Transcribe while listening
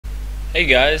Hey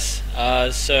guys, I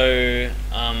was just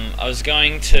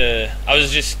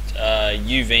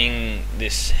UVing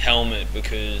this helmet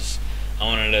because I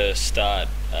wanted to start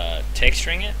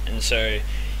texturing it, and so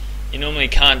you normally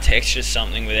can't texture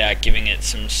something without giving it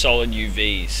some solid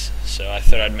UVs. So I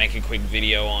thought I'd make a quick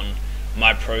video on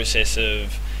my process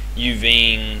of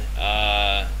UVing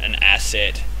an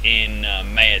asset in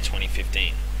May of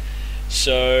 2015.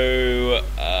 So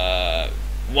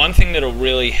one thing that'll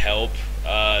really help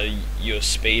your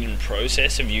speed and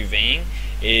process of UVing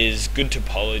is good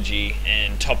topology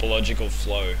and topological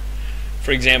flow.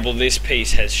 For example, this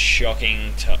piece has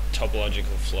shocking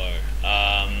topological flow.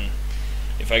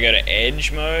 If I go to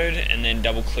edge mode and then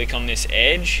double click on this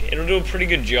edge, it'll do a pretty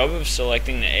good job of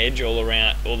selecting the edge all the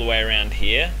way around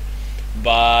here,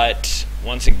 but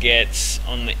once it gets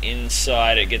on the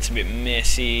inside it gets a bit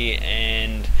messy,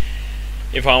 and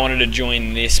if I wanted to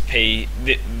join this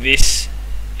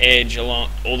edge along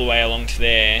all the way along to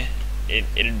there,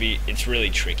 it's really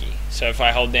tricky. So if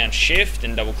I hold down shift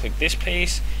and double click this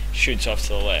piece, it shoots off to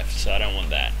the left, so I don't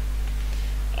want that.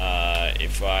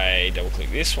 If I double click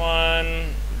this one,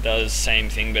 it does the same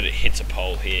thing, but it hits a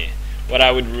pole here. What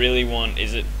I would really want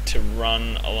is it to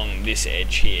run along this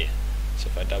edge here. So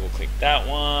if I double click that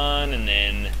one and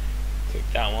then click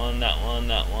that one,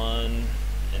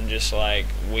 and just like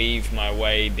weave my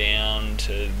way down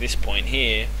to this point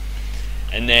here,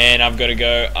 and then I've got to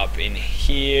go up in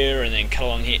here and then cut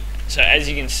along here. So as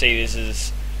you can see, this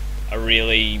is a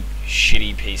really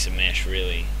shitty piece of mesh,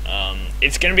 really.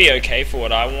 It's going to be okay for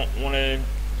what I want to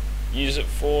use it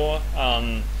for.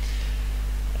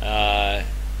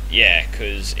 Yeah,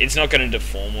 because it's not going to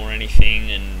deform or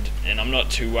anything, and I'm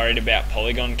not too worried about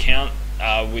polygon count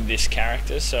with this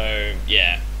character, so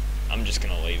yeah, I'm just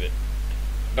going to leave it.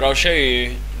 But I'll show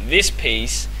you this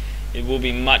piece. It will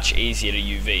be much easier to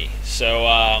UV. So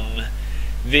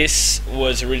this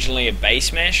was originally a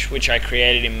base mesh which I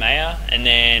created in Maya, and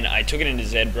then I took it into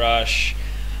ZBrush.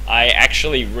 I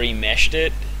actually remeshed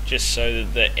it just so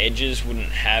that the edges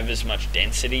wouldn't have as much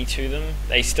density to them.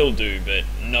 They still do, but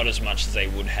not as much as they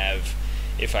would have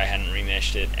if I hadn't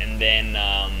remeshed it. And then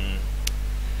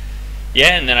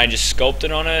yeah, and then I just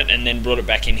sculpted on it and then brought it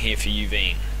back in here for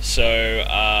UVing. So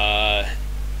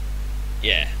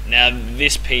yeah, now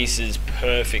this piece is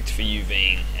perfect for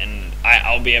UVing, and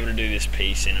I'll be able to do this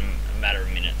piece in a matter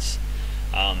of minutes,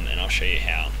 and I'll show you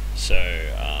how. So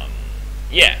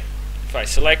yeah, if I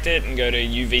select it and go to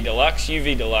UV Deluxe,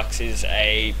 UV Deluxe is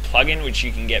a plugin which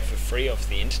you can get for free off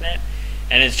the internet,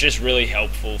 and it's just really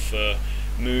helpful for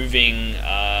moving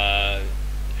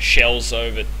shells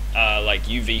over, like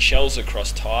UV shells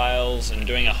across tiles, and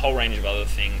doing a whole range of other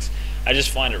things. I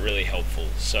just find it really helpful.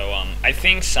 So I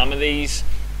think some of these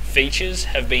features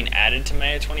have been added to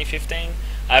May of 2015.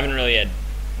 I haven't really had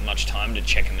much time to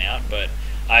check them out, but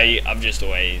I've just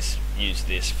always used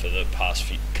this for the past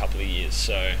couple of years.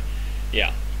 So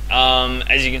yeah,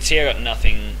 as you can see, I got no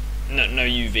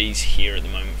UVs here at the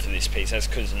moment for this piece. That's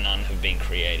because none have been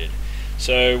created.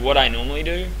 So what I normally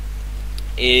do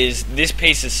is, this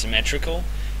piece is symmetrical.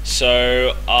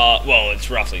 So, well, it's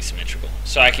roughly symmetrical.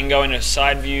 So I can go into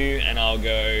side view, and I'll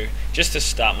go, just to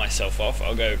start myself off,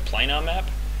 I'll go planar map,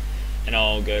 and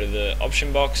I'll go to the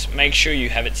option box. Make sure you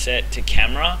have it set to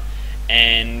camera,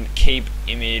 and keep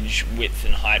image width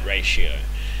and height ratio.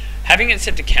 Having it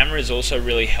set to camera is also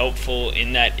really helpful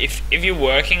in that if you're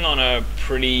working on a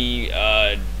pretty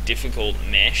difficult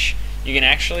mesh, you can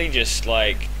actually just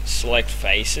like select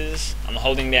faces. I'm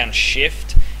holding down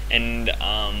shift and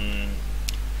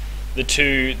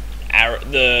the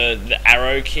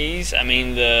arrow keys, I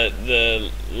mean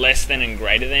the less than and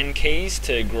greater than keys,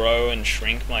 to grow and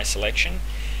shrink my selection.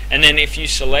 And then if you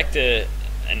select an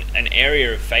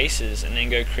area of faces and then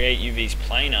go create Uvs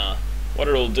planar, what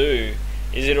it'll do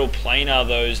is it'll planar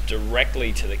those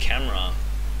directly to the camera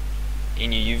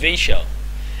in your UV shell.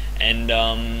 And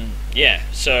yeah,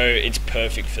 so it's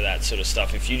perfect for that sort of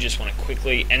stuff if you just want to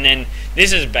quickly, and then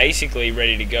this is basically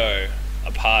ready to go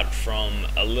apart from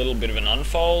a little bit of an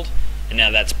unfold, and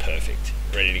now that's perfect,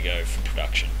 ready to go for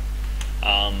production.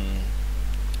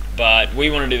 But we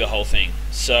want to do the whole thing.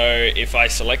 So if I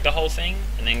select the whole thing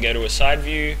and then go to a side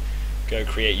view, go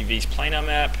create Uvs Planar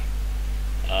Map,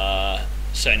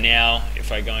 so now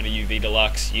if I go into UV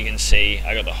Deluxe, you can see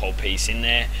I got the whole piece in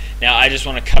there. Now I just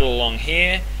want to cut it along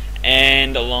here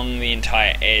and along the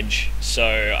entire edge,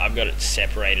 so I've got it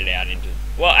separated out into,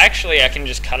 well, actually I can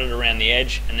just cut it around the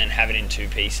edge and then have it in two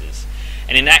pieces.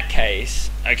 And in that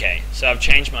case, okay, so I've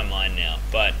changed my mind now,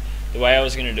 but the way I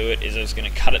was going to do it is I was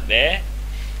going to cut it there,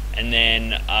 and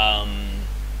then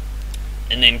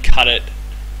cut it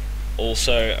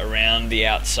also around the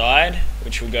outside,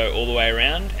 which will go all the way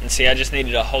around. And see, I just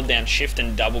needed to hold down shift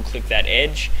and double click that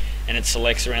edge, and it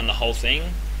selects around the whole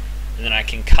thing. And then I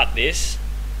can cut this.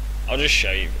 I'll just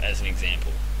show you as an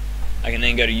example. I can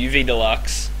then go to UV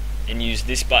Deluxe and use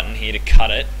this button here to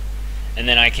cut it, and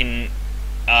then I can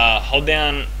hold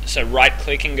down, so right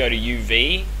click and go to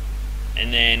UV,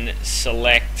 and then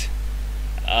select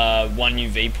one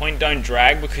UV point. Don't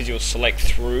drag because you'll select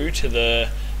through to the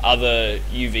other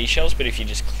UV shells, but if you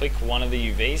just click one of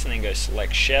the UVs and then go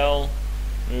select shell,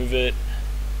 move it,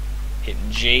 hit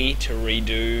G to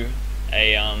redo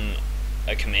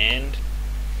a command,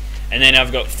 and then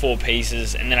I've got 4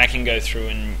 pieces, and then I can go through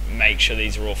and make sure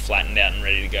these are all flattened out and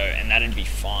ready to go, and that'd be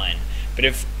fine.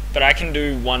 But I can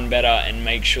do one better and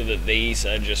make sure that these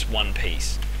are just one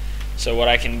piece. So what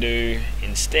I can do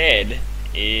instead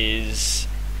is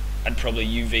I'd probably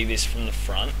UV this from the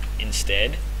front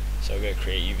instead. So I'll go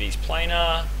create Uvs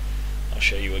Planar. I'll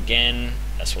show you again.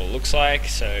 That's what it looks like.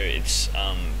 So it's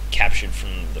captured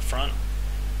from the front.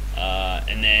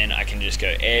 And then I can just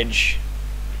go edge,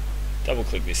 double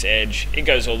click this edge. It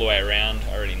goes all the way around.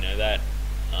 I already know that.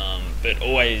 But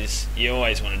you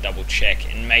always want to double check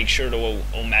and make sure it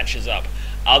all matches up.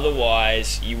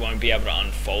 Otherwise, you won't be able to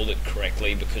unfold it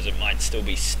correctly because it might still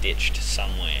be stitched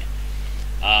somewhere.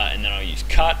 And then I'll use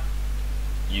cut,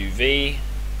 UV,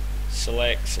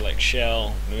 select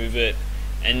shell, move it,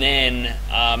 and then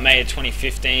Maya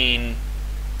 2015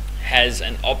 has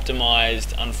an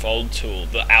optimized unfold tool.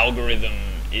 The algorithm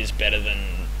is better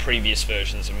than previous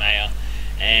versions of Maya,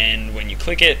 and when you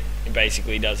click it, it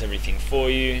basically does everything for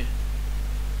you.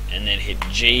 And then hit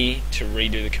G to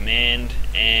redo the command,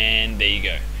 and there you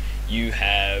go. You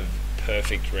have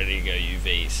perfect, ready to go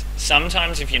UVs.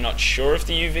 Sometimes if you're not sure if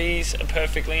the UVs are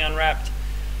perfectly unwrapped,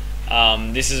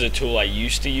 this is a tool I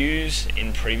used to use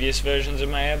in previous versions of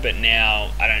Maya, but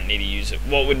now I don't need to use it.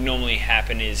 What would normally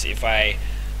happen is if I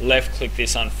left click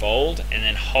this unfold and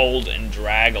then hold and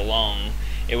drag along,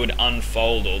 it would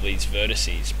unfold all these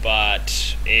vertices,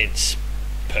 but it's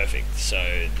perfect,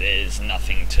 so there's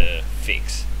nothing to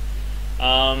fix.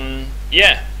 And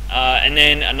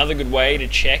then another good way to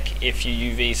check if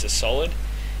your UVs are solid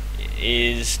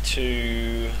is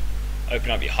to open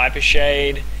up your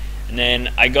hypershade, and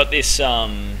then I got this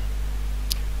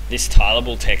this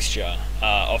tileable texture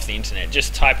off the internet.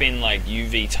 Just type in like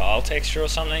UV tile texture or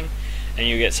something, and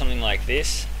you'll get something like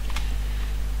this.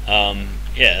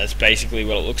 Yeah, that's basically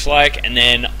what it looks like. And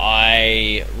then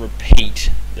I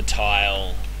repeat the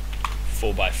tile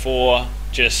 4x4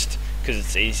 just because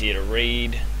it's easier to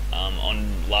read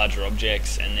on larger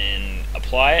objects, and then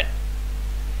apply it.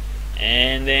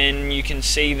 And then you can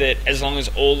see that as long as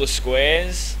all the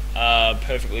squares are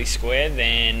perfectly square,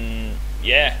 then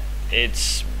yeah,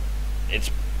 it's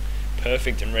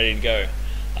perfect and ready to go.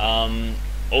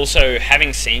 Also,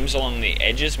 having seams along the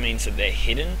edges means that they're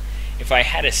hidden. If I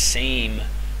had a seam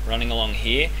running along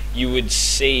here, you would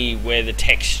see where the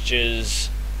textures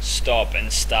stop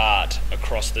and start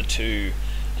across the two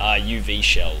UV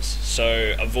shells.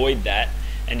 So avoid that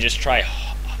and just try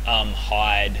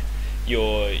hide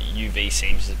your UV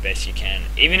seams as best you can.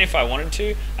 Even if I wanted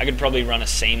to, I could probably run a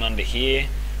seam under here,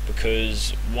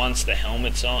 because once the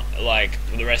helmet's on, like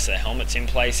the rest of the helmet's in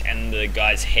place and the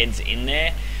guy's head's in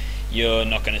there, you're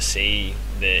not going to see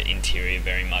the interior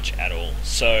very much at all.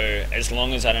 So as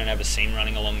long as I don't have a seam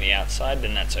running along the outside,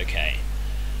 then that's okay.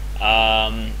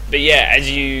 But yeah,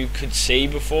 as you could see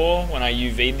before, when I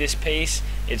UV'd this piece,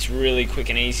 it's really quick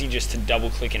and easy just to double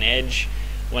click an edge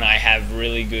when I have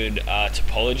really good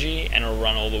topology, and it'll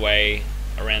run all the way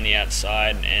around the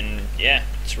outside, and yeah,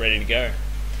 it's ready to go.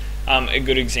 A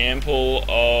good example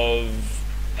of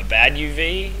a bad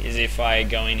UV is if I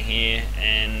go in here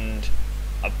and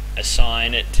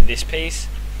assign it to this piece,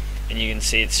 and you can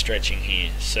see it's stretching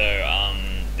here. So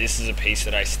this is a piece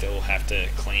that I still have to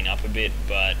clean up a bit,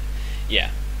 but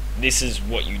yeah, this is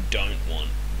what you don't want.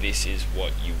 This is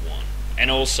what you want.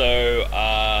 And also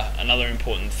another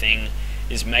important thing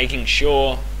is making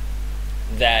sure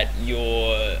that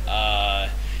your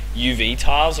UV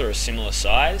tiles are a similar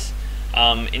size.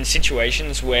 In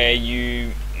situations where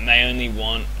you may only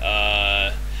want,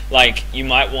 like you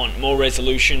might want more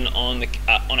resolution on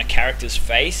a character's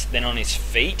face than on his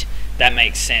feet, that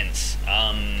makes sense.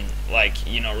 Like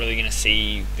you're not really going to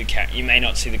see you may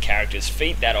not see the character's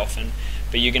feet that often,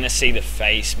 but you're going to see the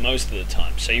face most of the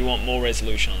time. So you want more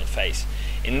resolution on the face.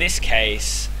 In this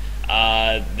case,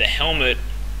 the helmet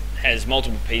has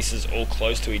multiple pieces all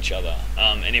close to each other,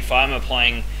 and if I'm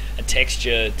applying a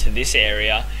texture to this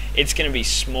area, it's going to be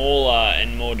smaller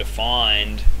and more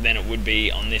defined than it would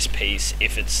be on this piece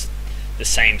if it's the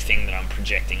same thing that I'm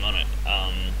projecting on it.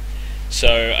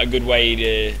 So a good way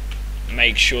to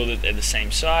make sure that they're the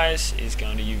same size is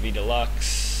going to UV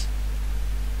Deluxe,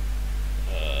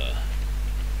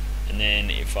 and then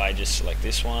if I just select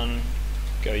this one,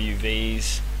 go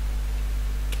UVs.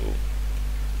 Ooh.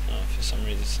 Oh, for some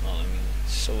reason it's not letting me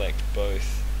select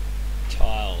both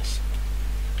tiles.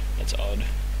 That's odd.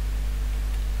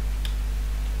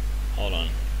 Hold on,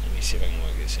 let me see if I can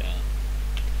work this out.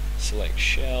 Select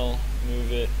shell,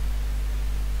 move it.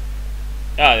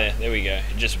 Ah, there we go.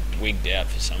 It just wigged out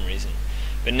for some reason.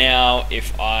 But now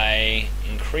if I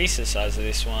increase the size of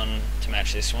this one to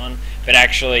match this one, but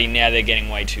actually now they're getting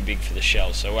way too big for the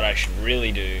shell. So what I should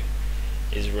really do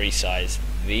is resize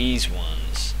these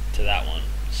ones to that one.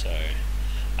 So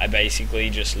I basically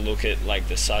just look at like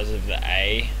the size of the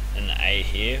A and the A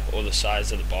here, or the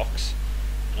size of the box,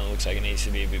 and it looks like it needs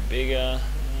to be a bit bigger.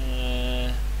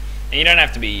 And you don't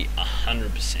have to be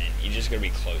 100%, you just got to be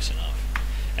close enough.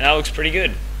 And that looks pretty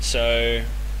good. So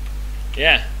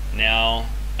yeah, now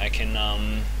I can,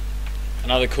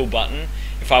 another cool button,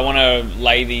 if I want to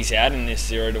lay these out in this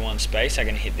 0 to 1 space, I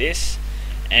can hit this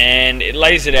and it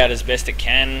lays it out as best it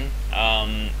can,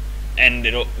 and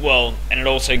it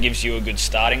also gives you a good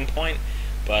starting point,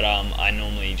 but I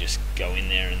normally just go in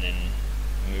there and then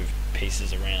move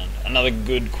pieces around. Another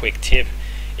good quick tip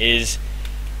is,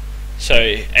 so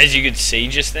as you could see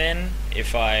just then,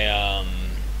 if I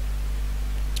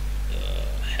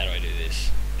how do I do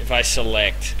this? If I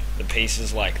select the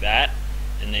pieces like that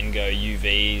and then go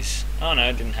UVs, oh no,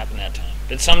 it didn't happen that time.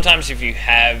 But sometimes if you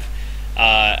have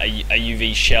a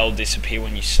UV shell disappear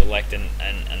when you select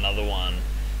another one,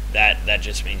 that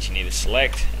just means you need to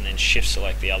select and then shift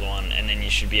select the other one, and then you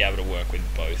should be able to work with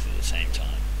both at the same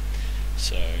time.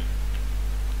 So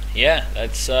yeah,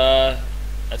 that's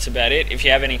about it. If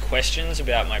you have any questions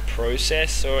about my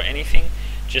process or anything,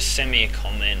 just send me a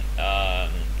comment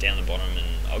down the bottom and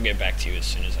I'll get back to you as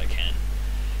soon as I can.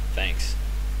 Thanks.